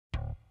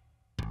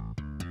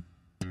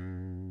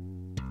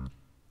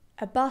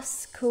A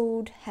Bus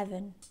Called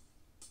Heaven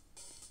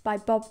by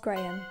Bob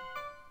Graham.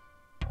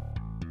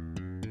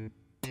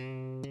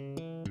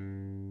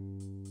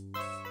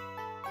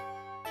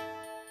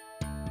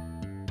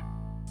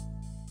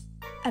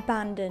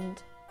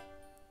 Abandoned.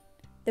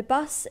 The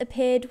bus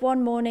appeared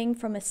one morning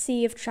from a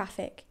sea of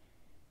traffic,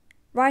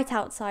 right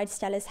outside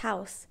Stella's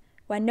house,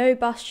 where no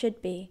bus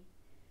should be.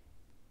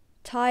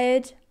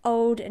 Tired,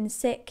 old and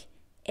sick,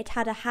 it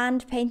had a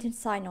hand-painted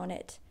sign on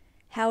it,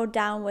 held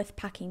down with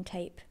packing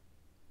tape.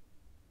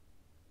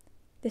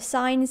 The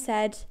sign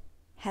said,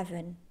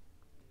 Heaven.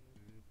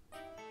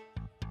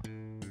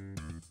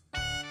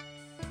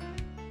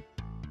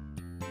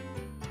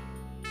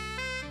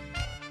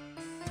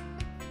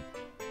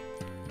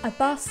 A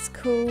Bus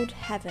Called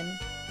Heaven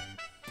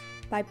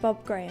by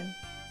Bob Graham.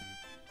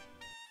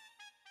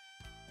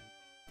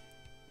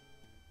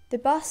 The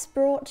bus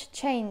brought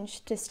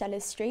change to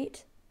Stella's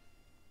street.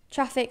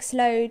 Traffic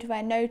slowed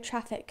where no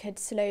traffic had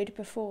slowed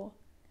before.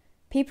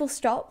 People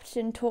stopped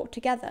and talked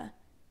together.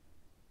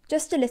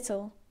 Just a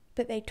little,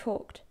 but they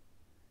talked.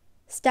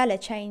 Stella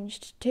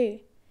changed too.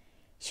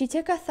 She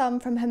took her thumb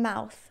from her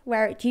mouth,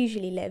 where it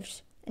usually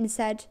lived, and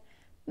said,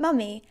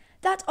 "Mummy,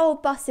 that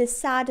old bus is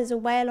sad as a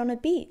whale on a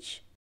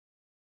beach."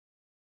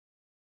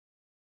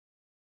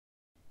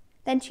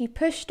 Then she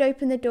pushed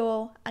open the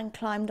door and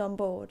climbed on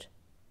board.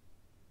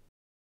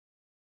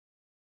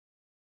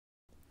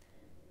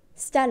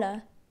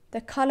 Stella,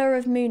 the colour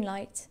of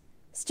moonlight,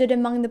 stood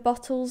among the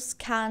bottles,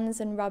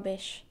 cans and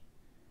rubbish.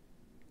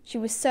 She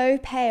was so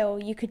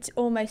pale you could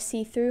almost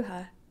see through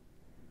her.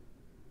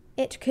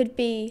 "It could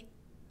be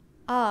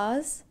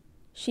ours,"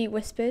 she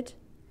whispered.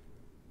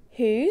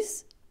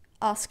 "Whose?"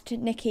 asked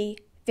Nikki,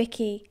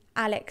 Vicky,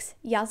 Alex,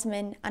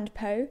 Yasmin and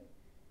Poe.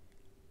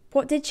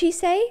 "What did she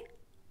say?"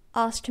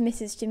 asked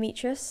Mrs.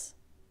 Demetrius.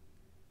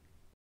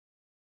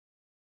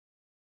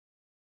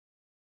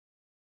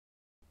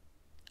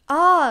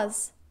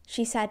 "Ours,"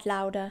 she said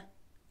louder.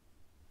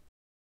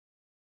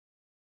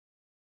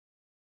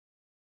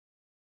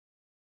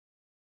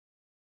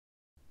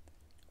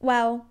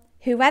 "Well,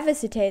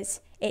 whoever's it is,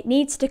 it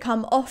needs to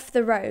come off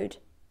the road,"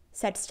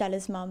 said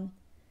Stella's mum.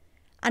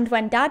 And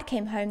when Dad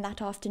came home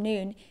that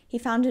afternoon, he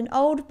found an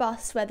old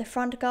bus where the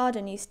front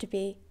garden used to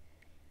be.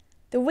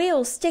 "The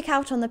wheels stick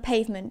out on the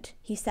pavement,"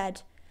 he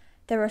said.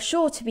 "There are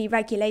sure to be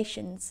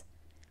regulations."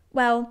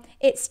 "Well,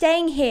 it's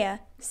staying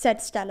here,"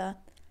 said Stella.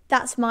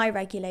 "That's my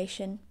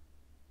regulation."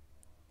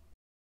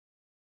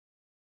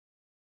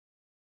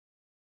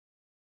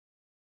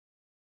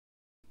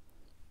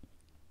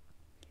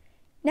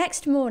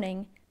 Next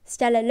morning,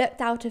 Stella looked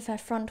out of her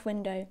front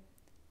window.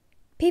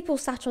 People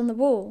sat on the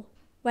wall,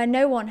 where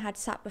no one had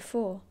sat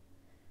before.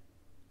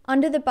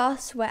 Under the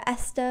bus were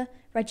Esther,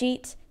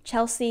 Rajit,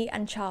 Chelsea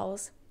and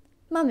Charles.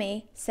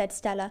 "Mummy," said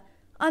Stella,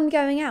 "I'm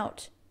going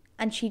out,"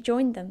 and she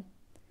joined them.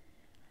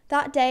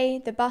 That day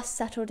the bus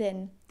settled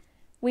in.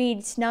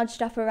 Weeds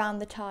nudged up around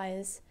the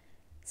tyres.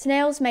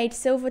 Snails made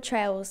silver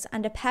trails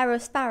and a pair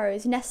of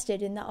sparrows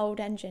nested in the old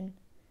engine.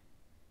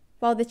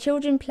 While the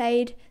children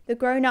played, the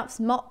grown-ups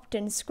mopped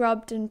and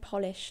scrubbed and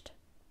polished.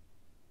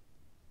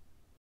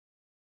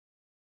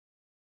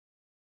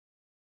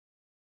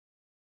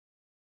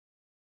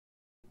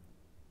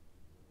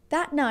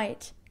 That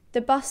night,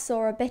 the bus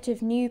saw a bit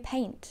of new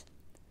paint.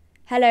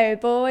 "Hello,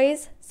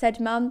 boys," said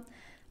Mum.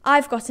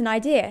 "I've got an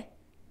idea.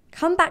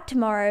 Come back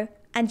tomorrow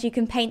and you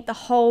can paint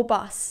the whole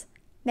bus.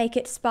 Make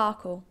it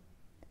sparkle."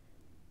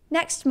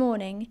 Next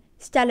morning,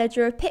 Stella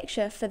drew a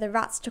picture for the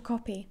rats to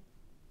copy.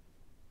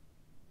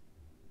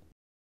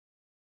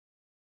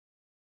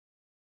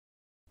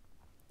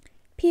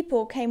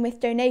 People came with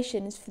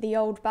donations for the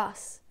old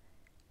bus.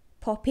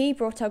 Poppy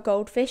brought her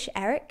goldfish,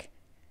 Eric.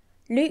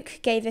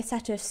 Luke gave a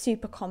set of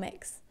super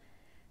comics.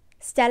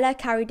 Stella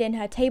carried in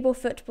her table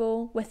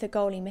football with the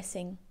goalie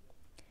missing.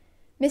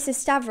 Mrs.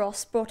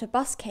 Stavros brought a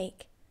bus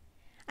cake.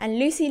 And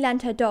Lucy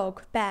lent her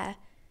dog, Bear,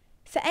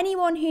 for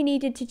anyone who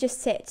needed to just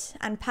sit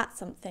and pat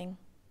something.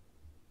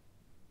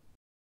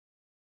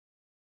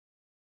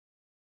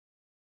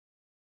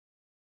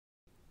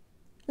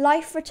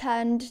 Life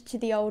returned to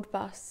the old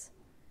bus.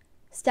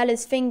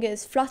 Stella's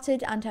fingers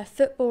fluttered and her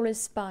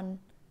footballers spun.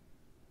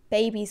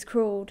 Babies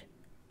crawled.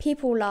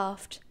 People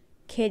laughed.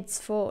 Kids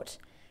fought.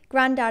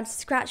 Granddads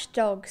scratched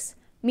dogs.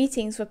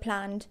 Meetings were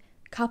planned.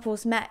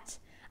 Couples met.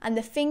 And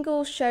the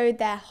Fingals showed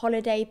their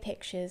holiday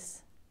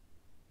pictures.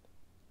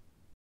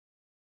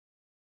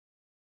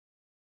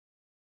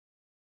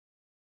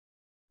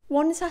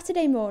 One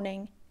Saturday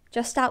morning,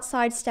 just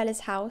outside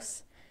Stella's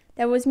house,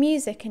 there was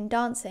music and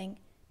dancing.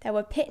 There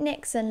were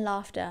picnics and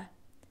laughter.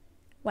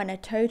 When a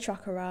tow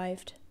truck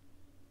arrived.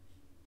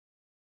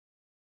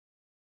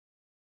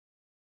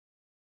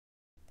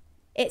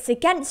 "It's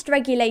against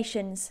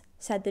regulations,"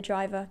 said the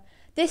driver.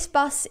 "This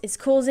bus is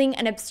causing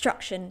an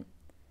obstruction."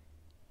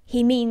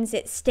 "He means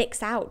it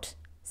sticks out,"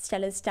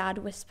 Stella's dad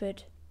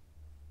whispered.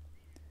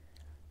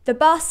 "The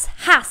bus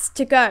has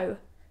to go,"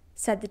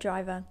 said the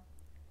driver.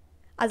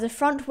 As the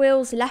front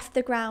wheels left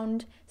the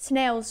ground,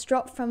 snails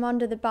dropped from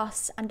under the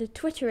bus and a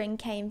twittering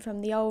came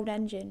from the old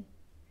engine.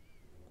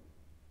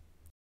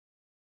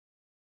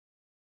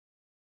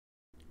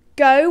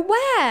 Go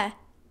where?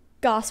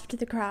 Gasped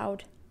the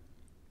crowd.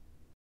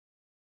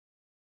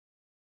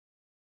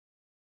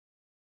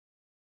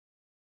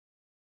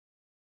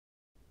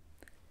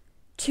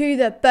 To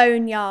the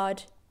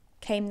boneyard,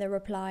 came the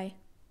reply.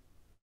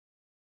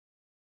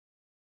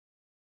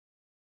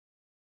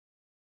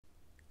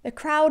 The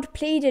crowd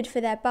pleaded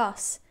for their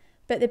bus,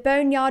 but the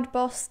boneyard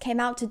boss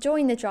came out to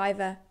join the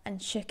driver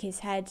and shook his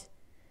head.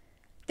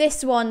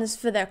 This one's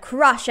for the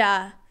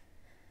crusher.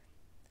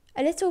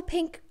 A little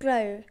pink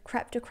glow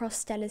crept across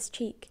Stella's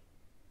cheek.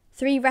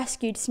 3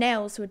 rescued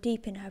snails were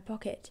deep in her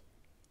pocket.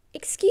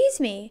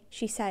 Excuse me,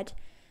 she said,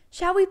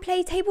 shall we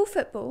play table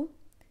football?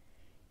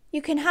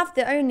 You can have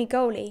the only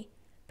goalie,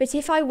 but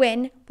if I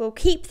win, we'll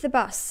keep the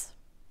bus.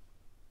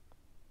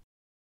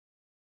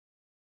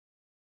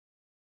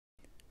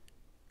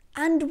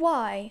 And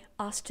why?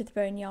 Asked the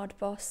boneyard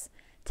boss.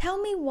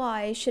 Tell me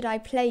why should I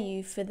play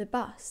you for the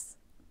bus?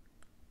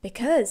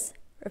 Because,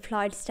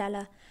 replied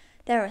Stella,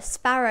 there are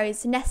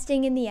sparrows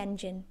nesting in the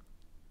engine.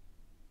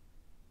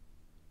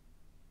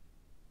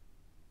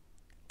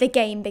 The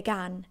game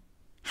began.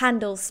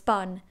 Handles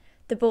spun.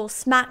 The ball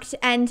smacked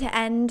end to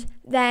end,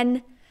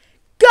 then...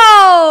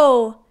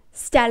 Goal!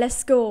 Stella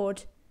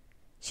scored.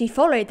 She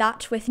followed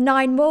that with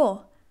 9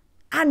 more.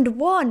 And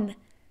won!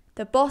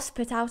 The boss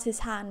put out his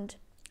hand.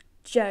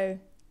 Joe,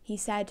 he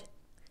said.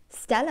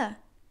 Stella,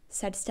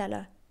 said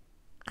Stella,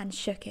 and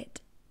shook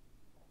it.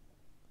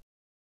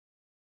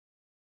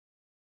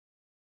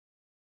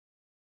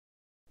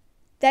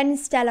 Then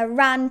Stella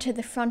ran to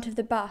the front of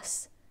the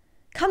bus.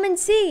 Come and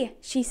see,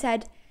 she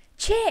said.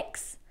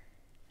 Chicks!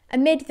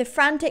 Amid the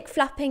frantic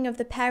flapping of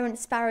the parent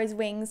sparrow's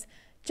wings,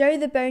 Joe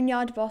the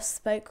boneyard boss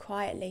spoke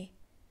quietly.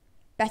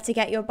 Better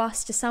get your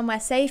bus to somewhere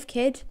safe,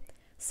 kid.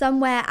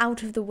 Somewhere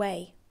out of the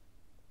way.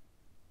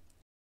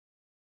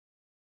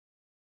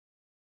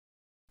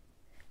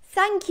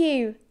 Thank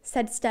you,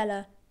 said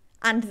Stella,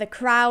 and the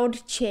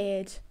crowd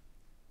cheered.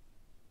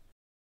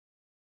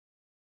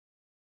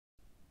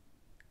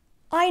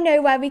 I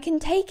know where we can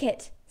take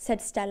it,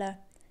 said Stella.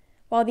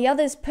 While the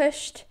others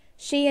pushed,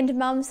 she and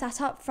Mum sat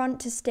up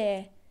front to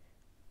steer,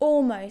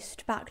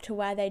 almost back to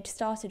where they'd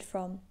started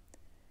from.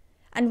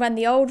 And when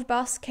the old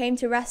bus came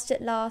to rest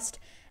at last,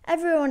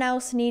 everyone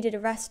else needed a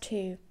rest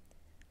too.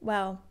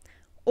 Well,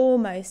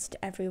 almost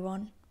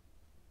everyone.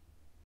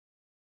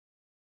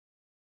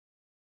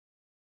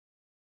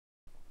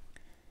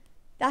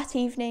 That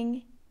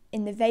evening,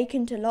 in the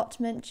vacant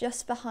allotment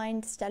just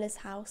behind Stella's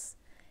house,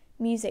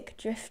 music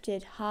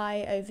drifted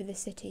high over the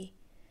city,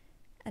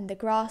 and the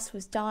grass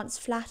was danced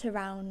flat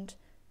around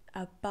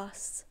a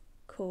bus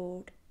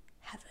called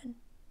Heaven.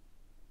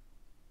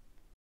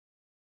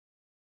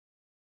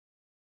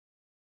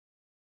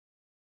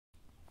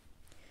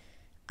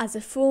 As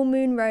a full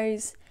moon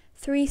rose,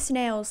 3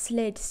 snails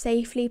slid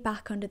safely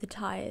back under the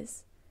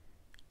tyres.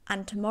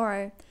 And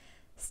tomorrow,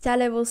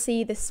 Stella will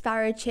see the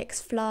sparrow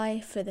chicks fly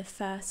for the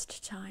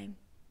first time.